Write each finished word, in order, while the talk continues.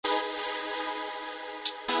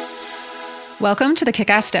Welcome to the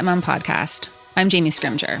Kick-Ass Stepmom podcast. I'm Jamie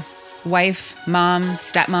Scrimger, wife, mom,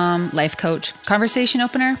 stepmom, life coach, conversation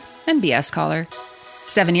opener, and BS caller.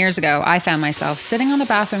 7 years ago, I found myself sitting on the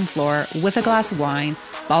bathroom floor with a glass of wine,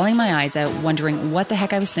 bawling my eyes out, wondering what the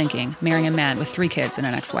heck I was thinking, marrying a man with 3 kids and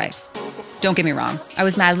an ex-wife. Don't get me wrong, I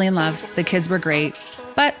was madly in love, the kids were great,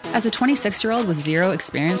 but as a 26-year-old with zero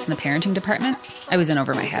experience in the parenting department, I was in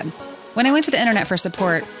over my head. When I went to the internet for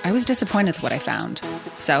support, I was disappointed with what I found.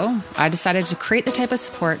 So I decided to create the type of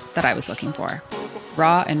support that I was looking for.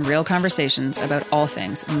 Raw and real conversations about all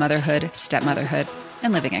things motherhood, stepmotherhood,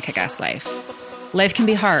 and living a kick-ass life. Life can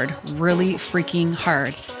be hard, really freaking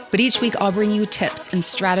hard. But each week I'll bring you tips and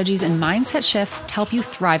strategies and mindset shifts to help you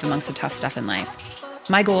thrive amongst the tough stuff in life.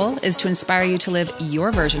 My goal is to inspire you to live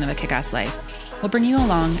your version of a kick-ass life. We'll bring you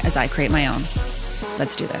along as I create my own.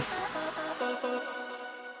 Let's do this.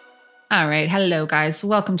 All right. Hello, guys.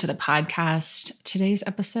 Welcome to the podcast. Today's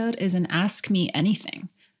episode is an Ask Me Anything.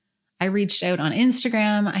 I reached out on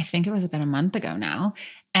Instagram, I think it was about a month ago now,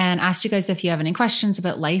 and asked you guys if you have any questions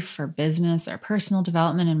about life or business or personal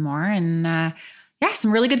development and more. And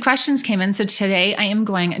some really good questions came in. So today I am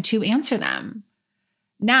going to answer them.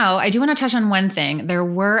 Now, I do want to touch on one thing. There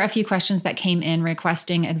were a few questions that came in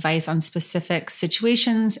requesting advice on specific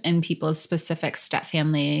situations in people's specific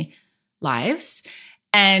step-family lives.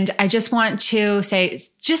 And I just want to say,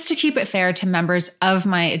 just to keep it fair to members of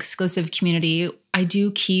my exclusive community, I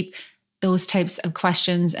do keep those types of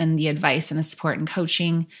questions and the advice and the support and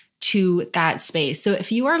coaching to that space. So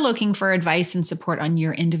if you are looking for advice and support on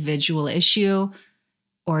your individual issue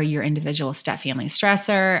or your individual step-family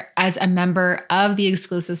stressor, as a member of the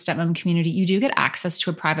exclusive stepmom community, you do get access to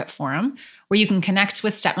a private forum where you can connect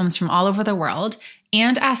with stepmoms from all over the world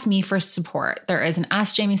and ask me for support. There is an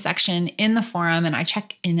Ask Jamie section in the forum, and I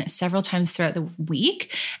check in several times throughout the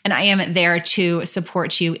week, and I am there to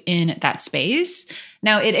support you in that space.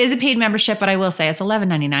 Now, it is a paid membership, but I will say it's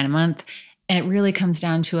 $11.99 a month, and it really comes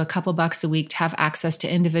down to a couple bucks a week to have access to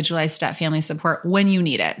individualized step-family support when you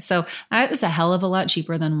need it. So that is a hell of a lot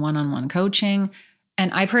cheaper than one-on-one coaching.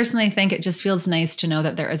 And I personally think it just feels nice to know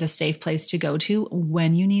that there is a safe place to go to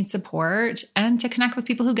when you need support and to connect with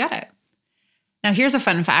people who get it. Now, here's a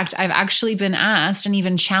fun fact. I've actually been asked and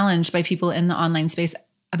even challenged by people in the online space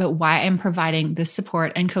about why I'm providing this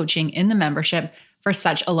support and coaching in the membership for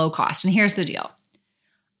such a low cost. And here's the deal.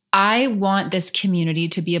 I want this community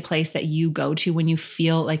to be a place that you go to when you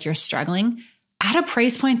feel like you're struggling at a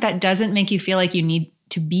price point that doesn't make you feel like you need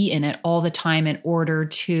to be in it all the time in order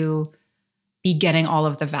to be getting all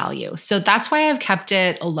of the value. So that's why I've kept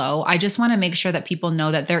it low. I just want to make sure that people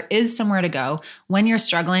know that there is somewhere to go when you're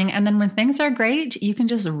struggling. And then when things are great, you can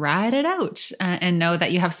just ride it out and know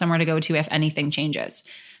that you have somewhere to go to if anything changes.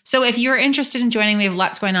 So if you're interested in joining, we have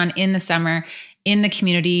lots going on in the summer in the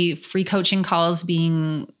community, free coaching calls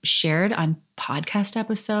being shared on podcast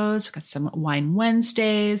episodes. We've got some Wine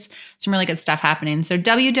Wednesdays, some really good stuff happening. So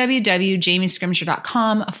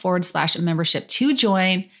www.jamiescrimger.com/membership to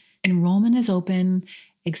join. Enrollment is open.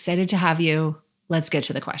 Excited to have you. Let's get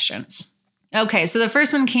to the questions. Okay, so the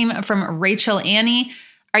first one came from Rachel Annie.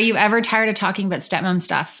 Are you ever tired of talking about stepmom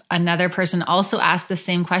stuff? Another person also asked the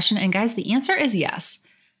same question. And guys, the answer is yes.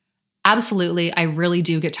 Absolutely. I really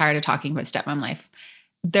do get tired of talking about stepmom life.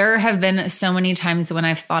 There have been so many times when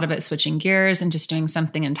I've thought about switching gears and just doing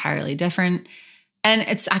something entirely different. And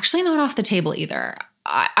it's actually not off the table either.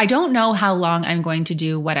 I don't know how long I'm going to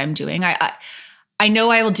do what I'm doing. I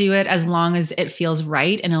know I will do it as long as it feels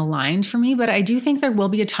right and aligned for me, but I do think there will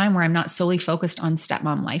be a time where I'm not solely focused on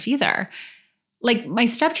stepmom life either. Like my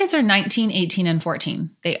stepkids are 19, 18, and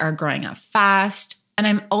 14. They are growing up fast. And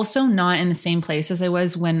I'm also not in the same place as I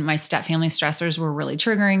was when my stepfamily stressors were really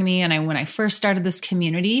triggering me and when I first started this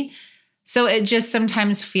community. So it just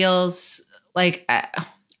sometimes feels like,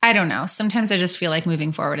 I don't know, sometimes I just feel like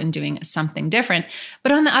moving forward and doing something different.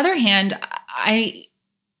 But on the other hand,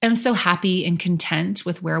 I'm so happy and content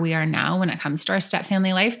with where we are now when it comes to our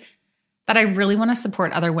step-family life that I really want to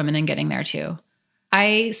support other women in getting there too.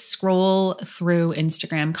 I scroll through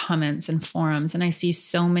Instagram comments and forums and I see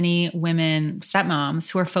so many women, stepmoms,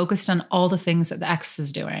 who are focused on all the things that the ex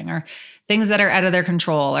is doing or things that are out of their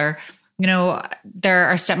control. Or, there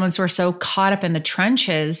are stepmoms who are so caught up in the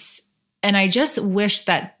trenches. And I just wish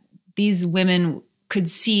that these women could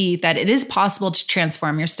see that it is possible to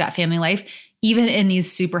transform your step-family life even in these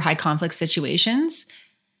super high conflict situations.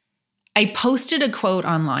 I posted a quote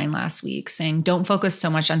online last week saying, don't focus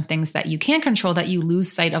so much on things that you can't control that you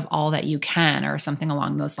lose sight of all that you can, or something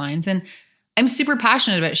along those lines. And I'm super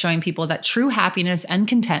passionate about showing people that true happiness and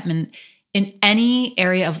contentment in any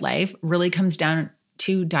area of life really comes down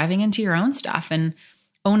to diving into your own stuff. And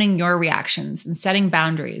owning your reactions and setting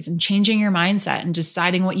boundaries and changing your mindset and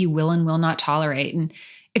deciding what you will and will not tolerate. And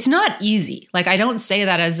it's not easy. Like, I don't say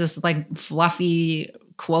that as this like fluffy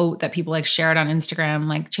quote that people like share it on Instagram,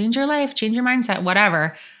 like change your life, change your mindset,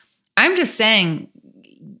 whatever. I'm just saying,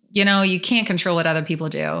 you can't control what other people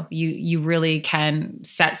do. You really can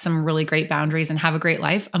set some really great boundaries and have a great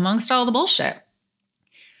life amongst all the bullshit.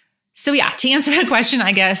 So yeah, to answer that question,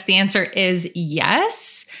 I guess the answer is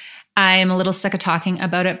yes. I'm a little sick of talking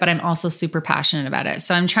about it, but I'm also super passionate about it.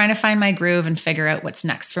 So I'm trying to find my groove and figure out what's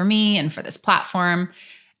next for me and for this platform.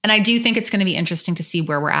 And I do think it's going to be interesting to see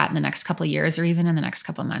where we're at in the next couple of years or even in the next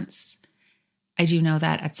couple of months. I do know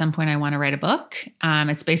that at some point I want to write a book.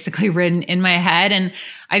 It's basically written in my head, and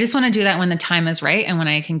I just want to do that when the time is right and when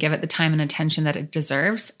I can give it the time and attention that it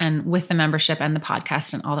deserves. And with the membership and the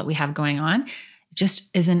podcast and all that we have going on, it just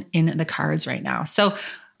isn't in the cards right now. So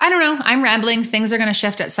I don't know. I'm rambling. Things are going to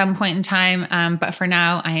shift at some point in time. But for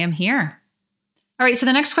now, I am here. All right. So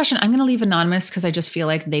the next question, I'm going to leave anonymous because I just feel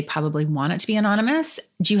like they probably want it to be anonymous.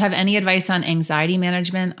 Do you have any advice on anxiety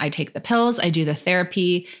management? I take the pills. I do the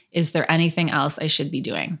therapy. Is there anything else I should be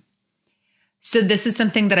doing? So this is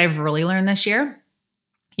something that I've really learned this year.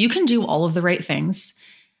 You can do all of the right things,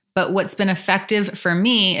 but what's been effective for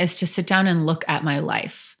me is to sit down and look at my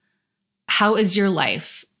life. How is your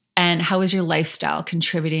life? And how is your lifestyle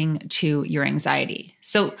contributing to your anxiety?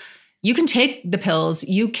 So you can take the pills,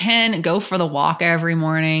 you can go for the walk every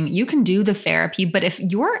morning, you can do the therapy, but if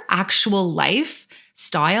your actual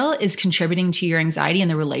lifestyle is contributing to your anxiety and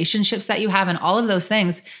the relationships that you have and all of those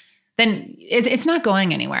things, then it's not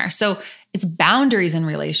going anywhere. So it's boundaries in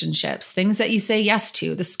relationships, things that you say yes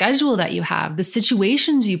to, the schedule that you have, the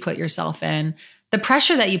situations you put yourself in, the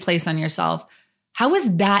pressure that you place on yourself. How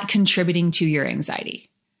is that contributing to your anxiety?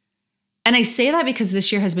 And I say that because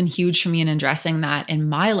this year has been huge for me in addressing that in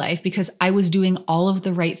my life, because I was doing all of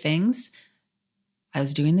the right things. I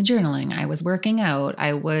was doing the journaling. I was working out.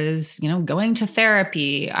 I was, going to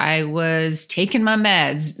therapy. I was taking my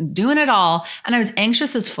meds, doing it all. And I was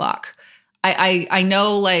anxious as fuck. I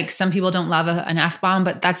know like some people don't love an F-bomb,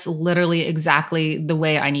 but that's literally exactly the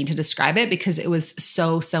way I need to describe it because it was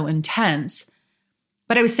so intense.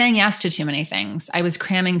 But I was saying yes to too many things. I was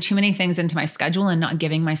cramming too many things into my schedule and not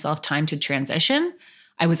giving myself time to transition.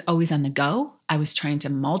 I was always on the go. I was trying to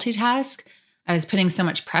multitask. I was putting so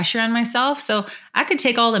much pressure on myself. So I could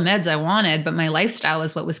take all the meds I wanted, but my lifestyle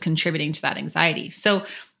is what was contributing to that anxiety. So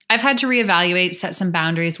I've had to reevaluate, set some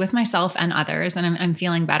boundaries with myself and others, and I'm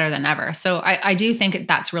feeling better than ever. So I do think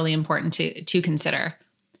that's really important to consider.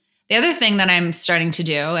 The other thing that I'm starting to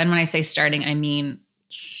do, and when I say starting, I mean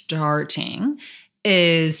starting,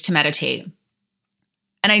 is to meditate.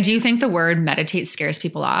 And I do think the word meditate scares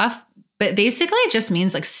people off, but basically it just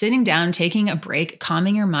means like sitting down, taking a break,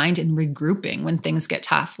 calming your mind and regrouping when things get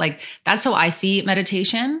tough. Like that's how I see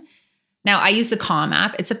meditation. Now I use the Calm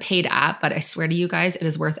app. It's a paid app, but I swear to you guys, it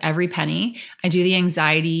is worth every penny. I do the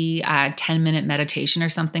anxiety 10-minute meditation or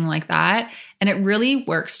something like that. And it really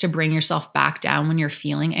works to bring yourself back down when you're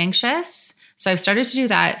feeling anxious. So I've started to do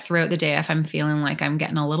that throughout the day if I'm feeling like I'm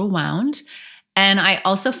getting a little wound. And I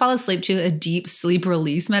also fall asleep to a deep sleep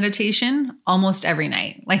release meditation almost every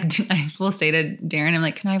night. Like I will say to Darren, I'm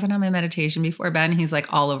like, can I have my meditation before bed? And he's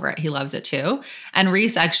like all over it. He loves it too. And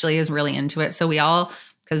Reese actually is really into it. So we all,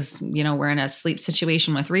 because, we're in a sleep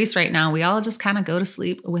situation with Reese right now, we all just kind of go to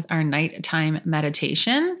sleep with our nighttime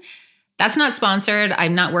meditation. That's not sponsored.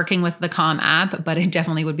 I'm not working with the Calm app, but it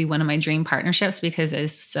definitely would be one of my dream partnerships because it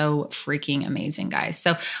is so freaking amazing, guys.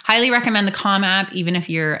 So highly recommend the Calm app, even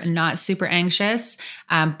if you're not super anxious.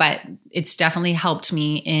 But it's definitely helped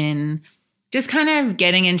me in just kind of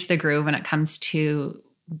getting into the groove when it comes to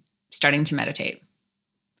starting to meditate.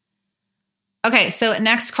 Okay, so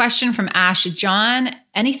next question from Ash John.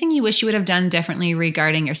 Anything you wish you would have done differently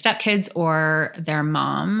regarding your stepkids or their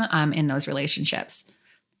mom in those relationships?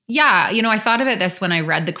 Yeah, I thought of it this when I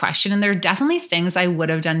read the question, and there are definitely things I would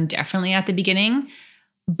have done differently at the beginning.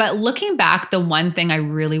 But looking back, the one thing I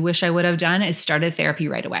really wish I would have done is started therapy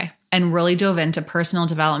right away and really dove into personal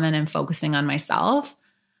development and focusing on myself.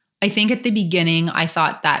 I think at the beginning, I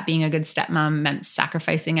thought that being a good stepmom meant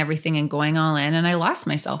sacrificing everything and going all in, and I lost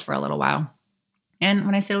myself for a little while. And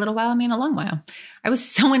when I say a little while, I mean a long while. I was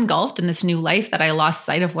so engulfed in this new life that I lost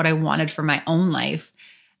sight of what I wanted for my own life.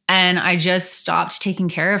 And I just stopped taking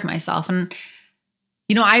care of myself. And,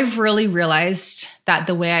 I've really realized that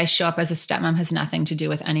the way I show up as a stepmom has nothing to do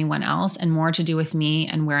with anyone else and more to do with me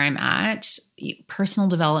and where I'm at. Personal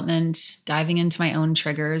development, diving into my own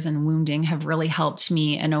triggers and wounding have really helped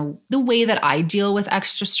me in the way that I deal with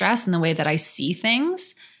extra stress and the way that I see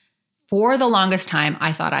things. For the longest time,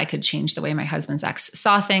 I thought I could change the way my husband's ex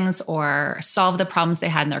saw things or solve the problems they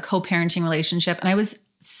had in their co-parenting relationship. And I was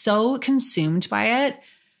so consumed by it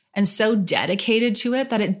and so dedicated to it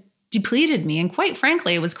that it depleted me. And quite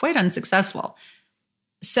frankly, it was quite unsuccessful.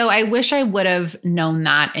 So I wish I would have known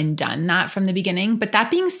that and done that from the beginning. But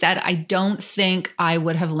that being said, I don't think I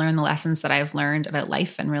would have learned the lessons that I've learned about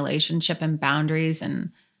life and relationship and boundaries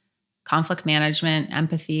and conflict management,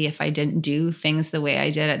 empathy, if I didn't do things the way I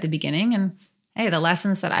did at the beginning. And hey, the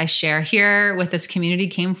lessons that I share here with this community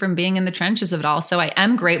came from being in the trenches of it all. So I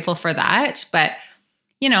am grateful for that. But,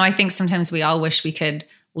 I think sometimes we all wish we could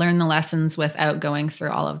learn the lessons without going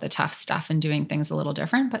through all of the tough stuff and doing things a little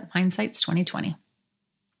different. But hindsight's 2020.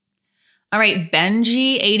 All right,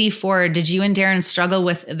 Benji84, did you and Darren struggle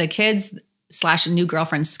with the kids/new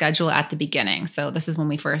girlfriend schedule at the beginning? So this is when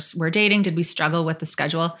we first were dating. Did we struggle with the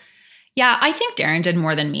schedule? Yeah, I think Darren did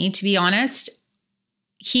more than me, to be honest.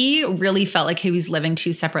 He really felt like he was living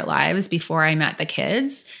two separate lives before I met the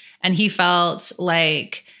kids. And he felt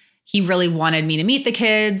like he really wanted me to meet the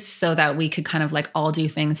kids so that we could kind of like all do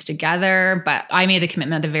things together. But I made the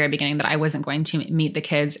commitment at the very beginning that I wasn't going to meet the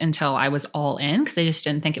kids until I was all in, because I just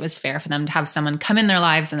didn't think it was fair for them to have someone come in their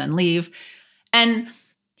lives and then leave. And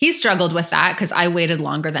he struggled with that because I waited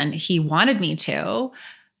longer than he wanted me to.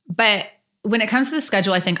 But when it comes to the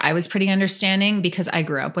schedule, I think I was pretty understanding because I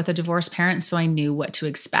grew up with a divorced parent, so I knew what to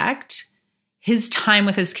expect. His time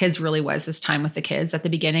with his kids really was his time with the kids at the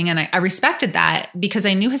beginning. And I respected that because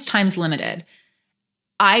I knew his time's limited.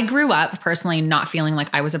 I grew up personally not feeling like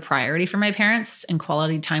I was a priority for my parents, and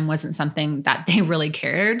quality time wasn't something that they really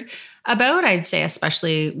cared about, I'd say,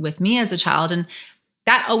 especially with me as a child. And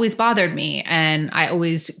that always bothered me. And I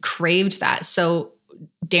always craved that. So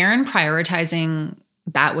Darren prioritizing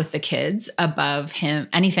that with the kids above him,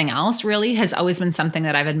 anything else really, has always been something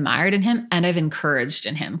that I've admired in him and I've encouraged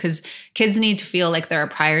in him, because kids need to feel like they're a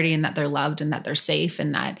priority and that they're loved and that they're safe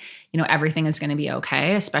and that, everything is going to be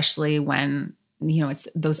okay, especially when, it's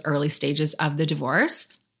those early stages of the divorce.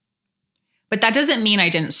 But that doesn't mean I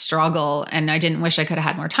didn't struggle and I didn't wish I could have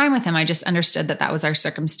had more time with him. I just understood that that was our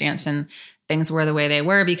circumstance and things were the way they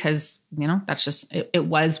were because, that's just, it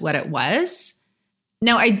was what it was.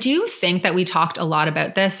 Now, I do think that we talked a lot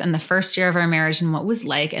about this in the first year of our marriage and what it was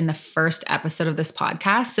like in the first episode of this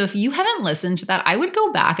podcast. So if you haven't listened to that, I would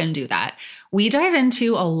go back and do that. We dive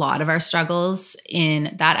into a lot of our struggles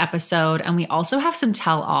in that episode. And we also have some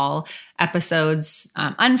tell-all episodes,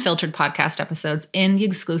 unfiltered podcast episodes in the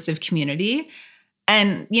exclusive community.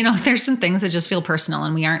 And, there's some things that just feel personal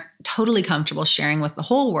and we aren't totally comfortable sharing with the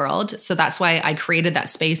whole world. So that's why I created that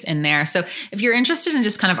space in there. So if you're interested in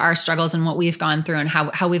just kind of our struggles and what we've gone through and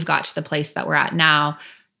how we've got to the place that we're at now,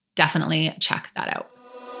 definitely check that out.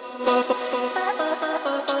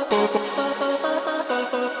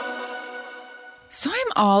 So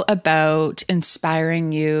I'm all about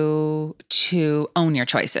inspiring you to own your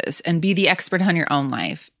choices and be the expert on your own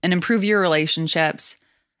life and improve your relationships,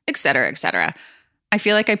 et cetera, et cetera. I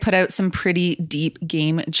feel like I put out some pretty deep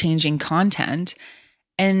game-changing content.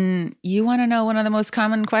 And you want to know one of the most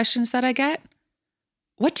common questions that I get?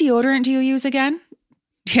 What deodorant do you use again?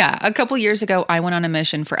 Yeah, a couple years ago, I went on a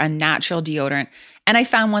mission for a natural deodorant, and I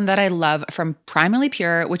found one that I love from Primally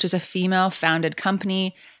Pure, which is a female-founded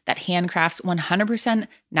company that handcrafts 100%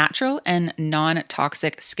 natural and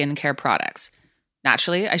non-toxic skincare products.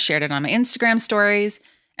 Naturally, I shared it on my Instagram stories,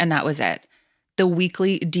 and that was it. The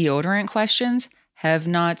weekly deodorant questions have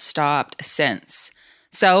not stopped since.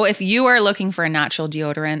 So if you are looking for a natural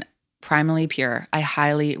deodorant, Primally Pure, I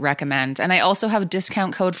highly recommend. And I also have a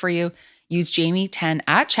discount code for you. Use Jamie10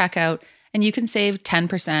 at checkout and you can save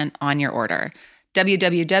 10% on your order.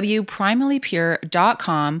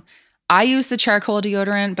 www.primallypure.com. I use the charcoal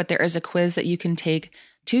deodorant, but there is a quiz that you can take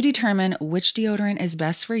to determine which deodorant is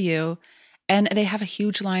best for you. And they have a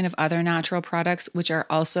huge line of other natural products, which are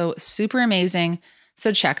also super amazing.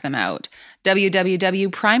 So check them out.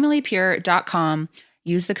 www.primallypure.com.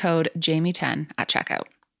 Use the code Jamie10 at checkout.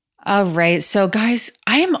 All right. So guys,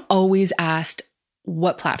 I am always asked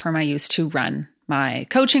what platform I use to run my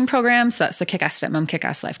coaching program. So that's the Kick-Ass Stepmom,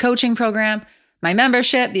 Kick-Ass Life coaching program, my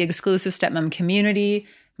membership, the exclusive Stepmom community,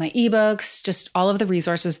 my ebooks, just all of the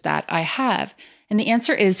resources that I have. And the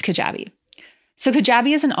answer is Kajabi. So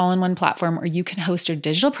Kajabi is an all-in-one platform where you can host your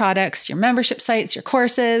digital products, your membership sites, your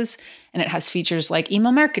courses, and it has features like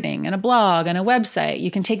email marketing and a blog and a website. You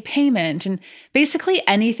can take payment and basically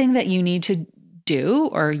anything that you need to do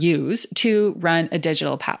or use to run a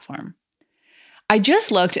digital platform. I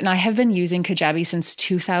just looked and I have been using Kajabi since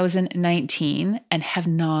 2019 and have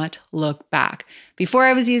not looked back. Before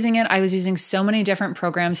I was using it, I was using so many different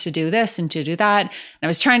programs to do this and to do that. And I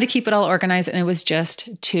was trying to keep it all organized and it was just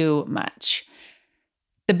too much.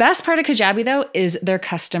 The best part of Kajabi though is their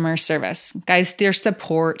customer service. Guys, their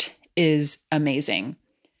support is amazing.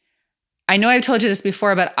 I know I've told you this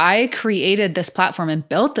before, but I created this platform and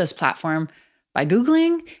built this platform by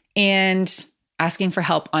Googling and asking for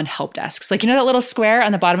help on help desks. Like, you know that little square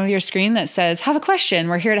on the bottom of your screen that says, have a question,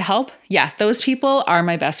 we're here to help? Yeah, those people are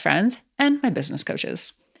my best friends and my business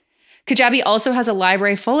coaches. Kajabi also has a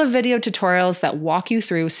library full of video tutorials that walk you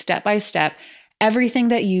through step by step everything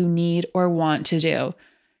that you need or want to do.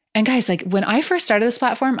 And guys, like when I first started this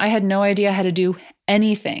platform, I had no idea how to do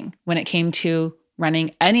anything when it came to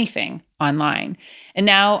running anything online. And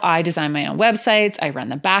now I design my own websites, I run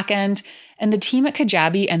the back end, and the team at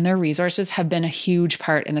Kajabi and their resources have been a huge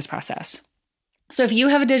part in this process. So if you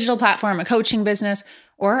have a digital platform, a coaching business,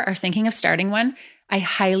 or are thinking of starting one, I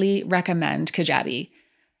highly recommend Kajabi.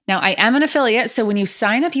 Now, I am an affiliate, so when you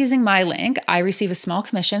sign up using my link, I receive a small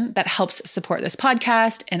commission that helps support this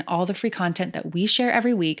podcast and all the free content that we share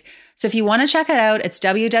every week. So if you want to check it out, it's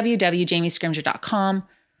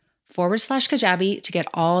www.jamiescrimger.com/Kajabi to get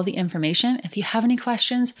all the information. If you have any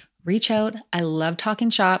questions, reach out. I love talking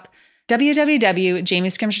shop.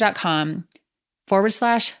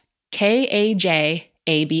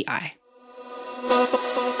 www.jamiescrimger.com/KAJABI.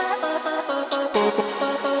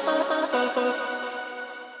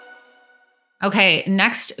 Okay,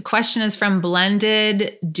 next question is from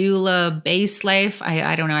Blended Doula Base Life.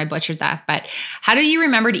 I don't know, I butchered that, but how do you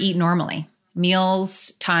remember to eat normally?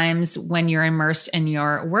 Meals, times when you're immersed in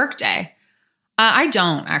your workday? I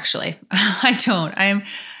don't actually. I don't. I'm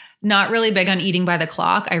not really big on eating by the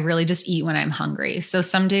clock. I really just eat when I'm hungry. So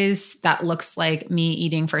some days that looks like me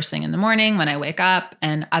eating first thing in the morning when I wake up,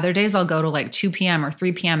 and other days I'll go to like 2 p.m. or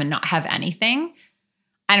 3 p.m. and not have anything.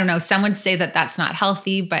 I don't know. Some would say that that's not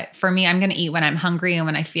healthy, but for me, I'm going to eat when I'm hungry and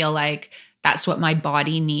when I feel like that's what my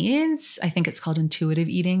body needs. I think it's called intuitive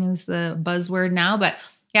eating is the buzzword now. But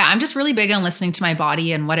yeah, I'm just really big on listening to my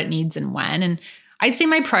body and what it needs and when. And I'd say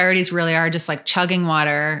my priorities really are just like chugging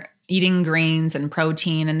water, eating greens and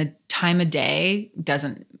protein, and the time of day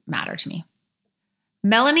doesn't matter to me.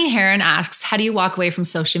 Melanie Heron asks, how do you walk away from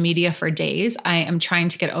social media for days? I am trying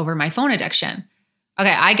to get over my phone addiction.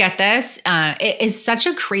 Okay, I get this. It is such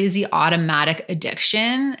a crazy automatic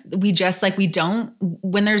addiction. We don't,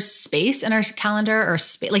 when there's space in our calendar or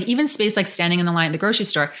like even space like standing in the line at the grocery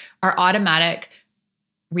store, our automatic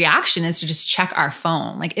reaction is to just check our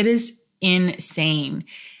phone. Like it is insane.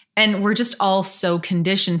 And we're just all so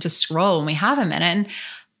conditioned to scroll when we have a minute. And,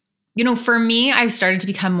 you know, for me, I've started to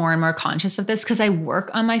become more and more conscious of this because I work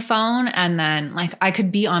on my phone and then like I could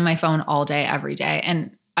be on my phone all day, every day.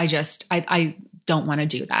 And I don't want to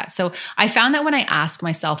do that. So I found that when I ask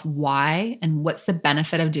myself why and what's the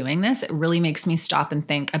benefit of doing this, it really makes me stop and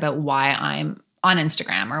think about why I'm on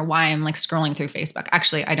Instagram or why I'm like scrolling through Facebook.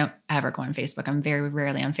 Actually, I don't ever go on Facebook. I'm very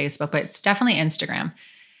rarely on Facebook, but it's definitely Instagram.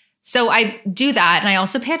 So I do that. And I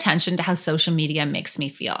also pay attention to how social media makes me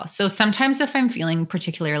feel. So sometimes if I'm feeling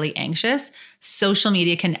particularly anxious, social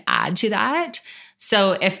media can add to that.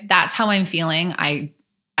 So if that's how I'm feeling, I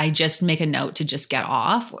just make a note to just get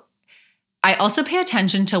off. I also pay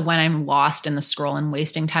attention to when I'm lost in the scroll and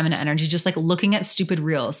wasting time and energy, just like looking at stupid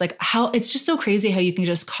reels, like how it's just so crazy how you can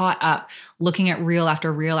just caught up looking at reel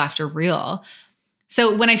after reel after reel.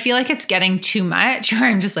 So when I feel like it's getting too much, or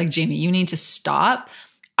I'm just like, Jamie, you need to stop,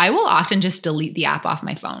 I will often just delete the app off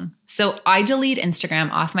my phone. So I delete Instagram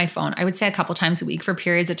off my phone, I would say a couple times a week for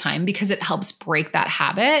periods of time because it helps break that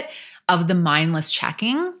habit of the mindless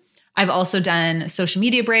checking. I've also done social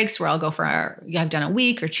media breaks where I've done a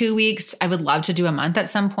week or 2 weeks. I would love to do a month at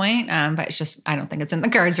some point, but it's just, I don't think it's in the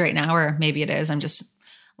cards right now, or maybe it is. I'm just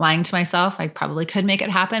lying to myself. I probably could make it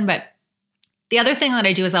happen. But the other thing that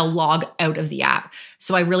I do is I'll log out of the app.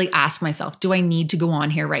 So I really ask myself, do I need to go on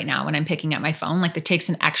here right now when I'm picking up my phone? Like it takes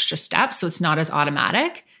an extra step, so it's not as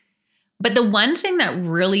automatic. But the one thing that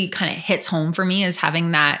really kind of hits home for me is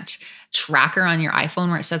having that tracker on your iPhone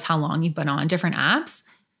where it says how long you've been on different apps.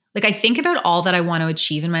 Like I think about all that I want to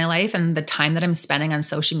achieve in my life and the time that I'm spending on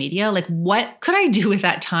social media. Like what could I do with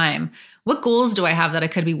that time? What goals do I have that I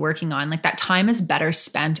could be working on? Like that time is better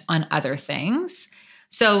spent on other things.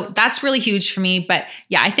 So that's really huge for me. But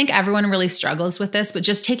yeah, I think everyone really struggles with this, but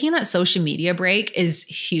just taking that social media break is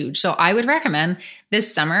huge. So I would recommend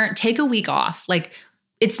this summer, take a week off. Like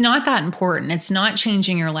it's not that important. It's not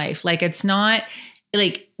changing your life. Like it's not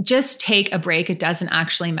like just take a break. It doesn't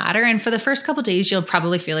actually matter. And for the first couple of days, you'll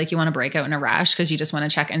probably feel like you want to break out in a rash because you just want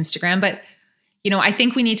to check Instagram. But I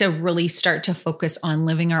think we need to really start to focus on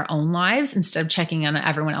living our own lives instead of checking on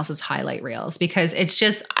everyone else's highlight reels, because it's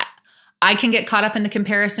just, I can get caught up in the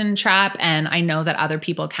comparison trap, and I know that other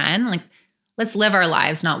people can. Like, let's live our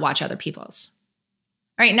lives, not watch other people's.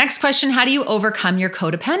 All right, next question. How do you overcome your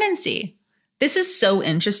codependency? This is so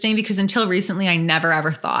interesting because until recently, I never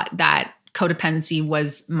ever thought that codependency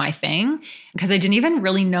was my thing, because I didn't even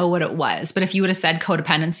really know what it was. But if you would have said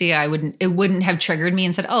codependency, it wouldn't have triggered me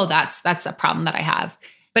and said, oh, that's a problem that I have.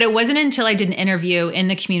 But it wasn't until I did an interview in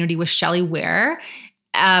the community with Shelley Ware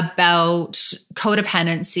about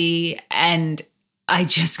codependency, and I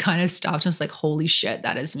just kind of stopped and was like, holy shit,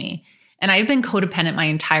 that is me. And I've been codependent my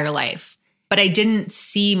entire life, but I didn't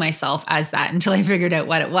see myself as that until I figured out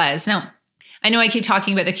what it was. Now, I know I keep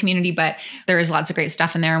talking about the community, but there is lots of great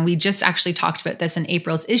stuff in there. And we just actually talked about this in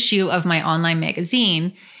April's issue of my online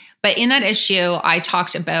magazine. But in that issue, I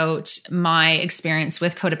talked about my experience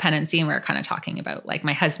with codependency. And we were kind of talking about like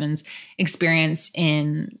my husband's experience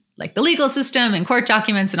in like the legal system and court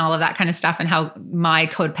documents and all of that kind of stuff, and how my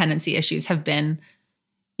codependency issues have been,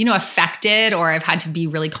 affected, or I've had to be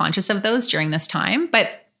really conscious of those during this time.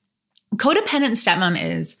 But codependent stepmom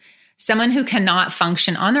is someone who cannot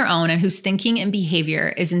function on their own and whose thinking and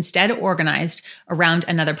behavior is instead organized around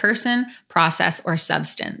another person, process, or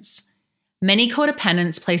substance. Many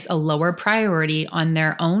codependents place a lower priority on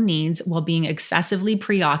their own needs while being excessively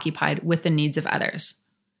preoccupied with the needs of others.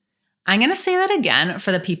 I'm going to say that again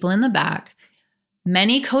for the people in the back.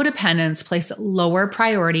 Many codependents place lower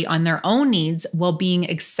priority on their own needs while being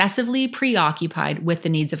excessively preoccupied with the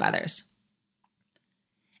needs of others.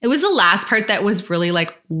 It was the last part that was really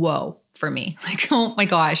like, whoa, for me. Like, oh my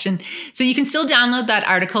gosh. And so you can still download that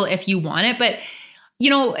article if you want it. But,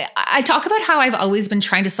 I talk about how I've always been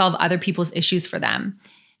trying to solve other people's issues for them.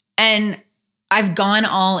 And I've gone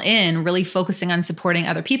all in, really focusing on supporting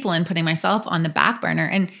other people and putting myself on the back burner.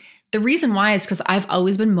 And the reason why is because I've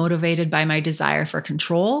always been motivated by my desire for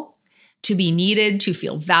control, to be needed, to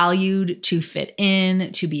feel valued, to fit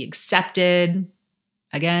in, to be accepted,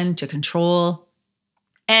 again, to control.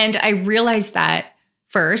 And I realized that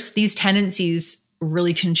first, these tendencies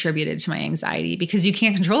really contributed to my anxiety, because you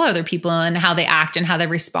can't control other people and how they act and how they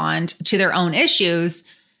respond to their own issues.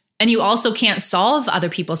 And you also can't solve other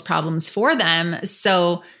people's problems for them.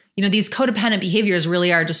 So, these codependent behaviors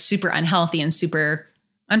really are just super unhealthy and super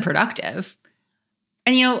unproductive.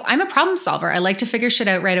 And, I'm a problem solver. I like to figure shit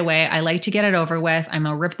out right away. I like to get it over with. I'm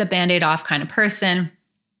a rip the Band-Aid off kind of person.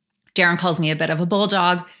 Darren calls me a bit of a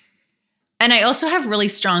bulldog. And I also have really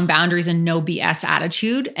strong boundaries and no BS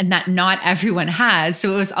attitude, and that not everyone has.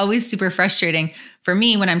 So it was always super frustrating for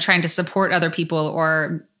me when I'm trying to support other people,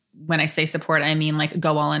 or when I say support, I mean like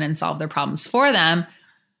go all in and solve their problems for them.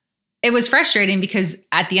 It was frustrating because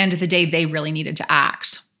at the end of the day, they really needed to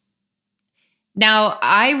act. Now,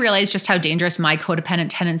 I realized just how dangerous my codependent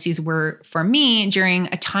tendencies were for me during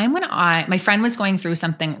a time when my friend was going through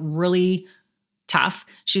something really tough.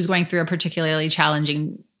 She was going through a particularly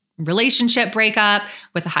challenging relationship breakup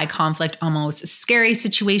with a high conflict, almost scary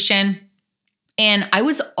situation. And I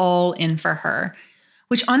was all in for her,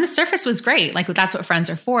 which on the surface was great. Like, that's what friends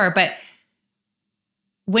are for. But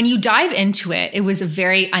when you dive into it, it was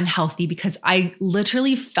very unhealthy, because I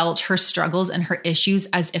literally felt her struggles and her issues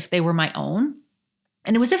as if they were my own.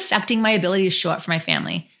 And it was affecting my ability to show up for my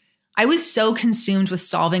family. I was so consumed with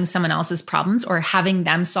solving someone else's problems, or having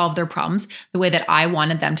them solve their problems the way that I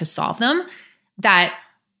wanted them to solve them, that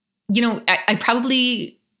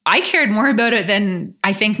I cared more about it than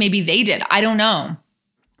I think maybe they did. I don't know.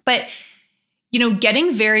 But,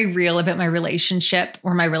 getting very real about my relationship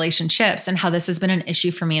or my relationships and how this has been an issue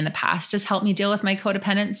for me in the past has helped me deal with my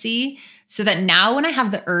codependency, so that now when I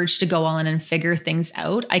have the urge to go all in and figure things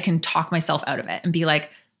out, I can talk myself out of it and be like,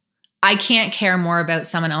 I can't care more about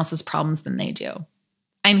someone else's problems than they do.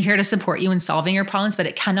 I'm here to support you in solving your problems, but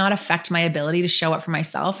it cannot affect my ability to show up for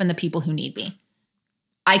myself and the people who need me.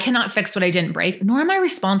 I cannot fix what I didn't break, nor am I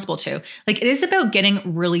responsible to. Like, it is about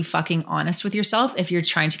getting really fucking honest with yourself if you're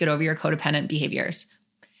trying to get over your codependent behaviors.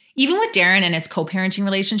 Even with Darren and his co-parenting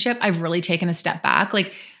relationship, I've really taken a step back.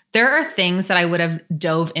 Like, there are things that I would have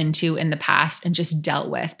dove into in the past and just dealt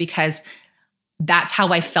with because that's how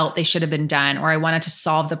I felt they should have been done, or I wanted to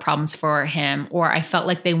solve the problems for him, or I felt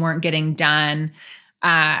like they weren't getting done.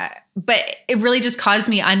 But it really just caused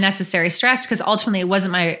me unnecessary stress, because ultimately it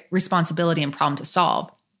wasn't my responsibility and problem to solve.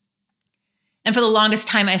 And for the longest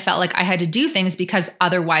time, I felt like I had to do things because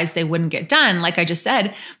otherwise they wouldn't get done, like I just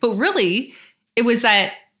said. But really, it was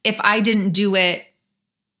that if I didn't do it,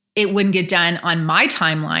 it wouldn't get done on my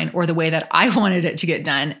timeline or the way that I wanted it to get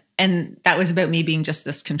done. And that was about me being just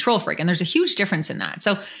this control freak. And there's a huge difference in that.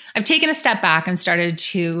 So I've taken a step back and started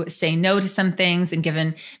to say no to some things and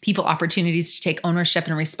given people opportunities to take ownership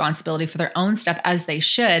and responsibility for their own stuff as they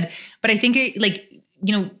should. But I think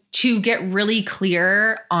to get really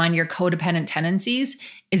clear on your codependent tendencies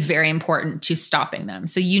is very important to stopping them.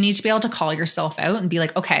 So you need to be able to call yourself out and be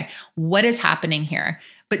like, okay, what is happening here?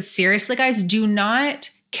 But seriously, guys, do not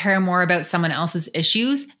care more about someone else's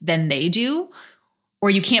issues than they do, or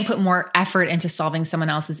you can't put more effort into solving someone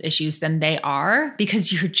else's issues than they are,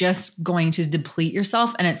 because you're just going to deplete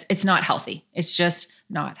yourself, and it's not healthy. It's just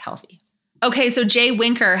not healthy. Okay, so Jay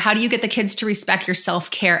Winker, how do you get the kids to respect your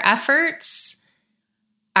self-care efforts?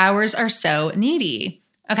 Ours are so needy.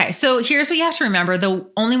 Okay, so here's what you have to remember. The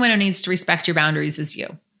only one who needs to respect your boundaries is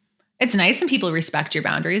you. It's nice when people respect your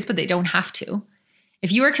boundaries, but they don't have to.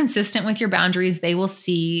 If you are consistent with your boundaries, they will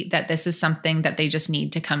see that this is something that they just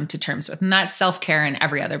need to come to terms with. And that's self-care and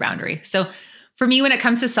every other boundary. So for me, when it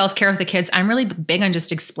comes to self-care of the kids, I'm really big on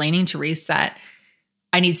just explaining to Reese that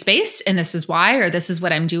I need space and this is why, or this is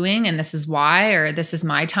what I'm doing and this is why, or this is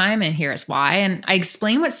my time and here's why. And I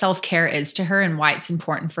explain what self-care is to her and why it's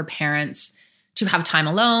important for parents to have time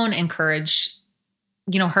alone, encourage,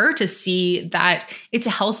 her to see that it's a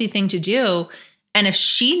healthy thing to do. And if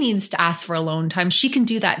she needs to ask for alone time, she can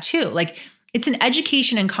do that too. Like, it's an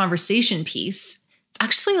education and conversation piece. It's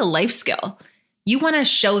actually a life skill. You want to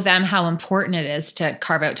show them how important it is to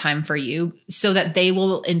carve out time for you so that they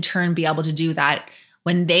will in turn be able to do that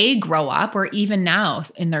when they grow up or even now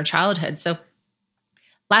in their childhood. So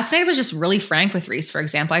last night I was just really frank with Reese, for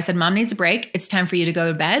example. I said, Mom needs a break. It's time for you to go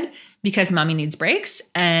to bed because Mommy needs breaks.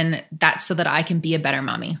 And that's so that I can be a better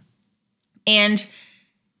mommy. And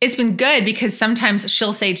it's been good because sometimes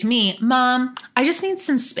she'll say to me, Mom, I just need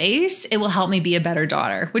some space. It will help me be a better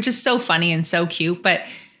daughter, which is so funny and so cute. But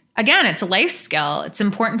again, it's a life skill. It's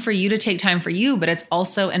important for you to take time for you, but it's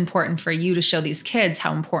also important for you to show these kids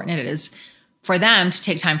how important it is for them to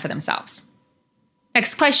take time for themselves.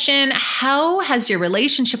 Next question, how has your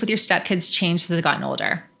relationship with your stepkids changed as they've gotten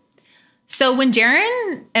older? So when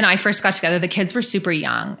Darren and I first got together, the kids were super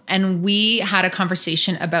young, and we had a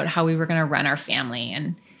conversation about how we were going to run our family.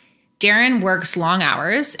 And Darren works long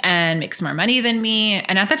hours and makes more money than me.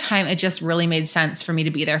 And at the time, it just really made sense for me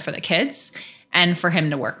to be there for the kids and for him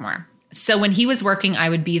to work more. So when he was working, I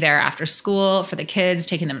would be there after school for the kids,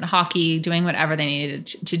 taking them to hockey, doing whatever they needed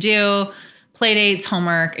to do, play dates,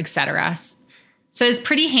 homework, etc. So it was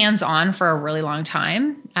pretty hands-on for a really long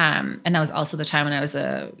time. And that was also the time when I was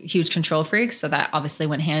a huge control freak. So that obviously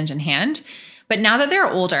went hand in hand. But now that they're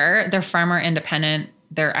older, they're far more independent.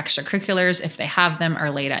 Their extracurriculars, if they have them,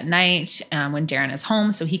 are late at night when Darren is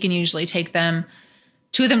home. So he can usually take them.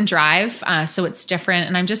 Two of them drive. So it's different.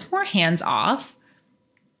 And I'm just more hands-off.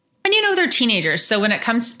 And they're teenagers. So when it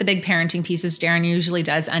comes to the big parenting pieces, Darren usually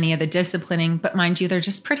does any of the disciplining. But mind you, they're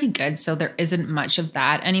just pretty good. So there isn't much of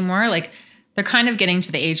that anymore. Like, they're kind of getting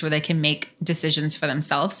to the age where they can make decisions for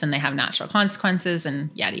themselves and they have natural consequences and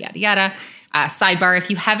yada, yada, yada. Sidebar, if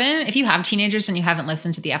you have teenagers and you haven't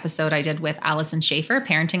listened to the episode I did with Allison Schaefer,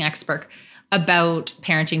 parenting expert, about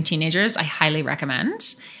parenting teenagers, I highly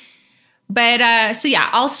recommend. But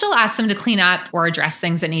I'll still ask them to clean up or address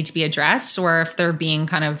things that need to be addressed. Or if they're being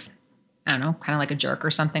kind of like a jerk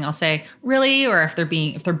or something, I'll say, really? Or if they're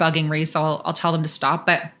bugging Reese, I'll tell them to stop.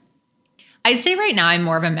 But I'd say right now I'm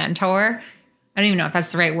more of a mentor. I don't even know if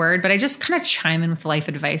that's the right word, but I just kind of chime in with life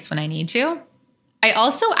advice when I need to. I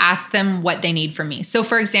also ask them what they need from me. So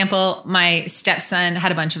for example, my stepson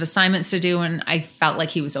had a bunch of assignments to do and I felt like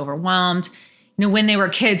he was overwhelmed. When they were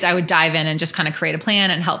kids, I would dive in and just kind of create a plan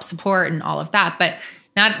and help support and all of that. But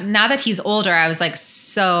now that he's older, I was like,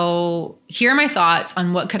 so here are my thoughts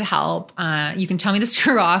on what could help. You can tell me to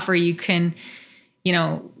screw off, or you can,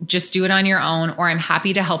 just do it on your own, or I'm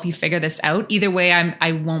happy to help you figure this out. Either way,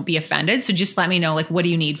 I won't be offended. So just let me know, like, what do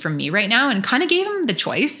you need from me right now? And kind of gave him the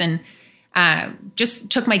choice and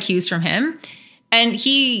just took my cues from him. And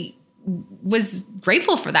he was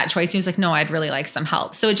grateful for that choice. He was like, no, I'd really like some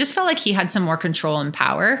help. So it just felt like he had some more control and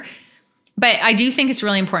power. But I do think it's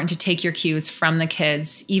really important to take your cues from the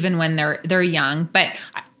kids, even when they're young. But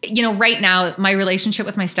right now, my relationship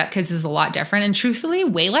with my stepkids is a lot different and truthfully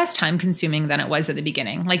way less time consuming than it was at the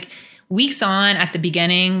beginning. Like, weeks on at the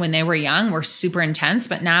beginning when they were young were super intense,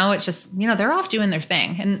 but now it's just, they're off doing their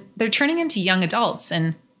thing and they're turning into young adults.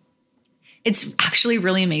 And it's actually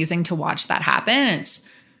really amazing to watch that happen.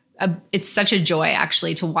 It's such a joy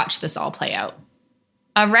actually to watch this all play out.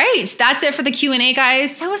 All right, that's it for the Q&A,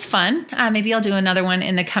 guys. That was fun. Maybe I'll do another one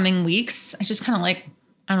in the coming weeks. I just kind of like,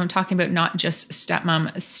 talking about not just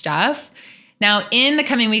stepmom stuff. Now, in the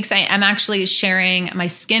coming weeks, I am actually sharing my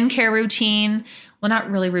skincare routine. Well,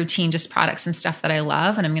 not really routine, just products and stuff that I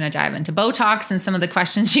love. And I'm going to dive into Botox and some of the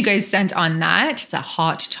questions you guys sent on that. It's a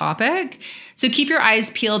hot topic. So keep your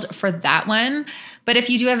eyes peeled for that one. But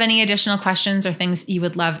if you do have any additional questions or things you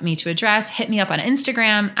would love me to address, hit me up on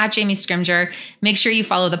Instagram at Jamie Scrimger. Make sure you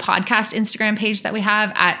follow the podcast Instagram page that we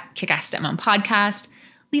have at Kick-Ass Stepmom Podcast.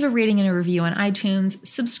 Leave a rating and a review on iTunes,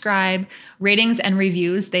 subscribe. Ratings and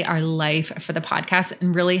reviews, they are life for the podcast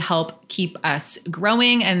and really help keep us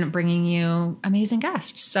growing and bringing you amazing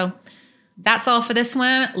guests. So that's all for this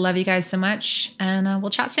one. Love you guys so much, and we'll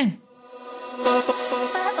chat soon.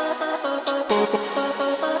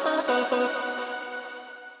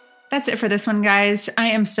 That's it for this one, guys.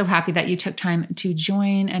 I am so happy that you took time to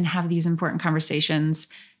join and have these important conversations.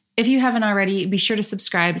 If you haven't already, be sure to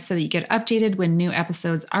subscribe so that you get updated when new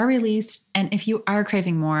episodes are released. And if you are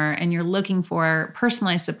craving more and you're looking for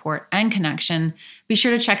personalized support and connection, be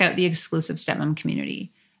sure to check out the exclusive Stepmom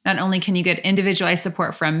community. Not only can you get individualized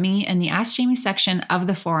support from me in the Ask Jamie section of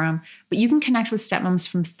the forum, but you can connect with stepmoms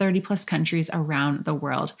from 30 plus countries around the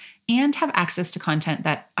world and have access to content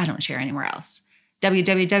that I don't share anywhere else.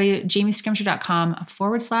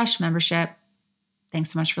 www.jamiescrimger.com/membership.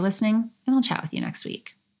 Thanks so much for listening, and I'll chat with you next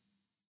week.